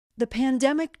The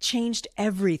pandemic changed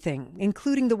everything,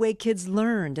 including the way kids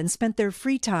learned and spent their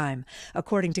free time.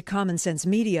 According to Common Sense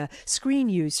Media, screen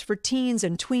use for teens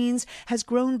and tweens has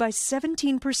grown by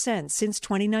 17% since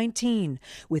 2019,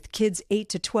 with kids 8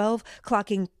 to 12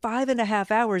 clocking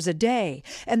 5.5 hours a day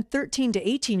and 13 to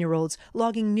 18-year-olds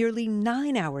logging nearly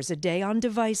 9 hours a day on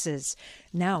devices.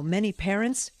 Now many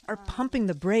parents are pumping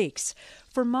the brakes.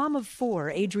 For mom of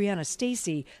four, Adriana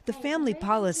Stacy, the family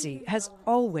policy has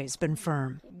always been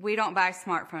firm. We don't buy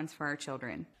smartphones for our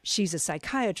children. She's a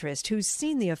psychiatrist who's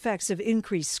seen the effects of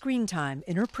increased screen time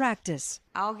in her practice.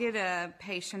 I'll get a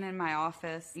patient in my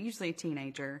office, usually a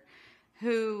teenager,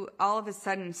 who all of a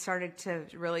sudden started to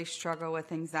really struggle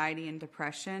with anxiety and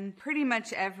depression. Pretty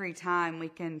much every time we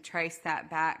can trace that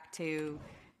back to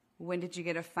when did you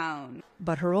get a phone?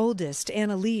 But her oldest,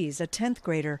 Annalise, a 10th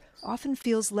grader, often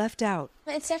feels left out.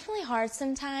 It's definitely hard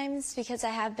sometimes because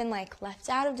I have been left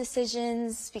out of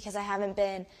decisions because I haven't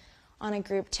been on a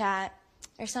group chat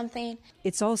or something.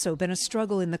 It's also been a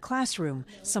struggle in the classroom.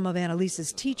 Some of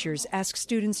Annalise's teachers ask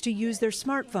students to use their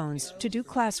smartphones to do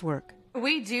classwork.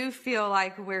 We do feel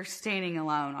like we're standing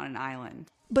alone on an island.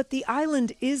 But the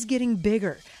island is getting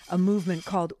bigger. A movement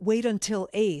called Wait Until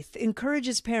 8th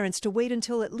encourages parents to wait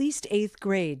until at least 8th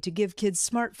grade to give kids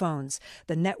smartphones.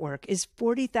 The network is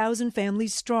 40,000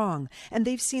 families strong, and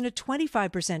they've seen a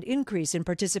 25% increase in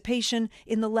participation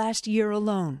in the last year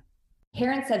alone.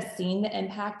 Parents have seen the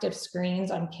impact of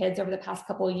screens on kids over the past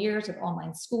couple of years with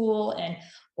online school and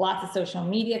lots of social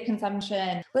media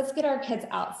consumption. Let's get our kids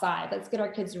outside. Let's get our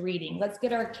kids reading. Let's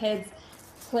get our kids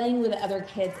playing with other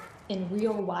kids in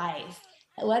real life.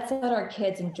 Let's let our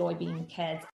kids enjoy being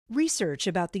kids. Research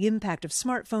about the impact of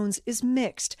smartphones is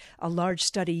mixed. A large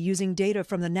study using data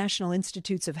from the National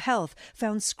Institutes of Health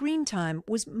found screen time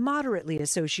was moderately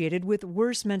associated with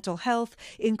worse mental health,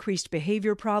 increased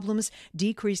behavior problems,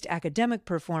 decreased academic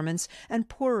performance, and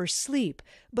poorer sleep,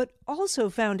 but also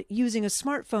found using a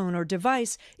smartphone or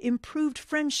device improved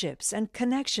friendships and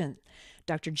connection.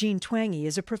 Dr. Jean Twenge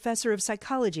is a professor of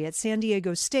psychology at San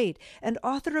Diego State and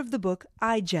author of the book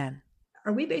iGen.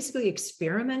 Are we basically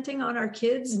experimenting on our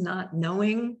kids, not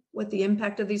knowing what the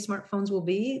impact of these smartphones will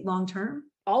be long term?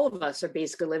 All of us are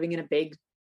basically living in a big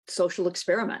social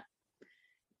experiment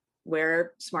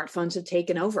where smartphones have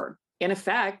taken over. In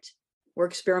effect, we're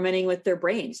experimenting with their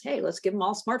brains. Hey, let's give them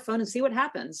all a smartphone and see what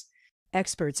happens.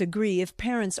 Experts agree if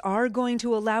parents are going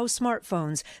to allow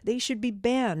smartphones, they should be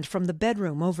banned from the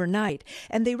bedroom overnight,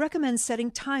 and they recommend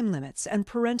setting time limits and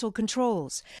parental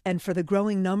controls. And for the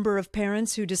growing number of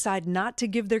parents who decide not to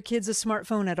give their kids a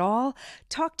smartphone at all,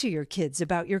 talk to your kids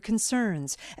about your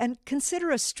concerns and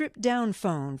consider a stripped-down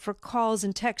phone for calls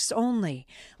and texts only.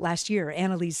 Last year,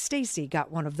 Annalise Stacy got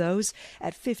one of those.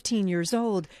 At 15 years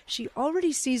old, she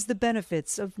already sees the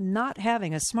benefits of not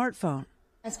having a smartphone.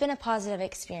 It's been a positive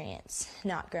experience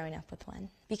not growing up with one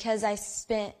because I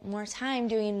spent more time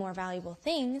doing more valuable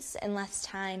things and less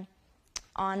time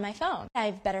on my phone. I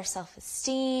have better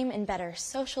self-esteem and better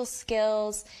social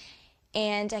skills,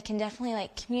 and I can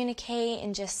definitely communicate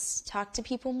and just talk to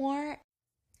people more.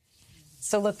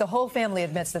 So look, the whole family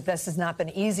admits that this has not been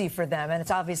easy for them, and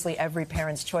it's obviously every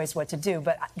parent's choice what to do.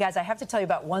 But guys, I have to tell you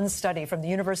about one study from the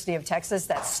University of Texas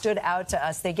that stood out to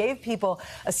us. They gave people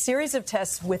a series of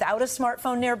tests without a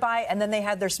smartphone nearby, and then they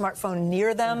had their smartphone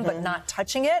near them, but not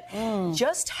touching it.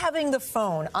 Just having the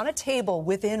phone on a table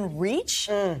within reach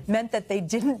meant that they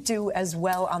didn't do as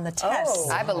well on the test.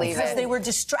 I believe because it. they were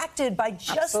distracted by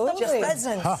just the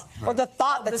presence. Or the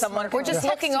thought that someone... We're just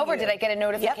looking over. Did I get a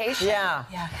notification? Yeah.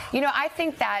 You know, I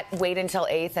think that wait until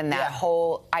 8th and that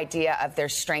whole idea of their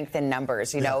strength in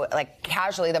numbers, you know,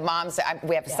 casually the moms,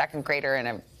 we have a second grader and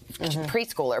a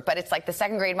preschooler, but it's like the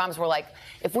second grade moms were like,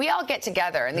 if we all get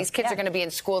together and these kids are going to be in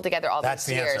school together all these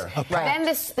years, then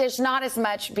there's not as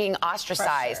much being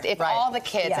ostracized. If all the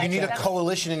kids... You need a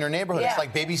coalition in your neighborhood. It's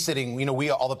like babysitting. You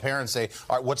know, all the parents say,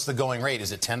 all right, what's the going rate?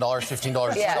 Is it $10, $15,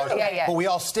 $6? But we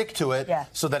all stick to it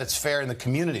so that it's fair in the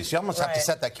community. So you almost have to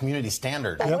set that community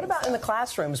standard. What about in the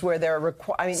classrooms where they're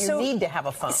you need to have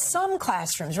a phone? Some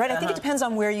classrooms, right? I think it depends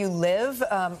on where you live.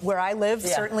 Where I live,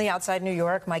 certainly outside New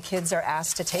York, my kids are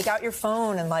asked to take out your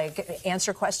phone and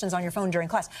answer questions on your phone during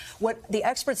class. What the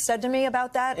experts said to me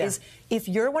about that is if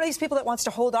you're one of these people that wants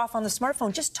to hold off on the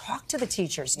smartphone, just talk to the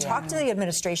teachers, talk to the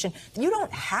administration. You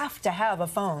don't have to have a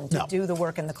phone to do the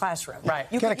work in the classroom. Right.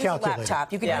 You can use a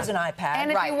laptop, you can use an iPad.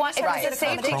 And if you want, if it's a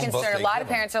safety concern, a lot of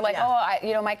parents are like,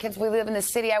 you know, my kids, we live in the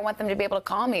city, I want them to be able to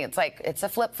call me. It's like, it's a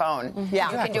flip phone. You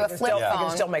can do a flip phone. You can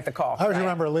still make the call. I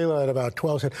remember Leela at about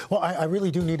 12 said, well, I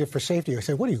really do need it for safety. I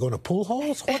said, what are you going to pool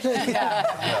holes?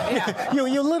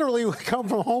 You literally come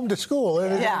from home to school.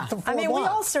 I mean, we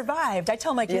all survived. I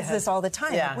tell my kids this all the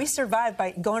time. Yeah. We survived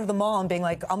by going to the mall and being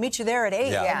like, I'll meet you there at 8.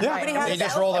 They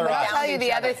just roll their eyes. I'll tell you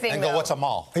the other thing, and go, what's a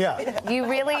mall? You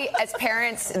really, as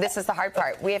parents, this is the hard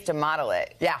part. We have to model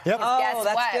it. Yeah. Guess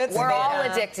what? We're all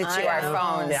addicted to our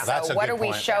phones. That's so a what good are we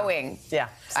point. showing? Yeah.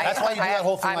 That's why you do that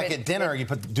whole thing like at dinner. You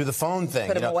do the phone thing.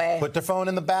 Put them away. Put their phone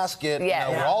in the basket. We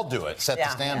all do it. Set the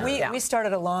standard. We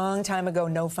started a long time ago,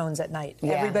 no phones at night.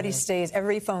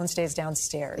 Every phone stays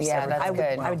downstairs. Yeah, that's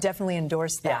good. I would definitely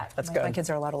endorse that. Yeah, that's good. My kids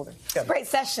are a lot older. Good. Great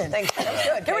session. Thank you. That was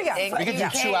good. Here we go. We could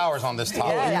do 2 hours on this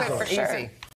topic. Yeah, for sure. Easy.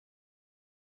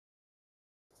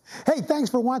 Hey, thanks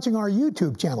for watching our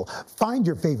YouTube channel. Find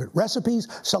your favorite recipes,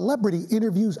 celebrity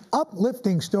interviews,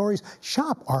 uplifting stories,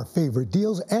 shop our favorite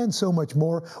deals, and so much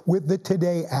more with the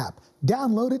Today app.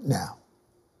 Download it now.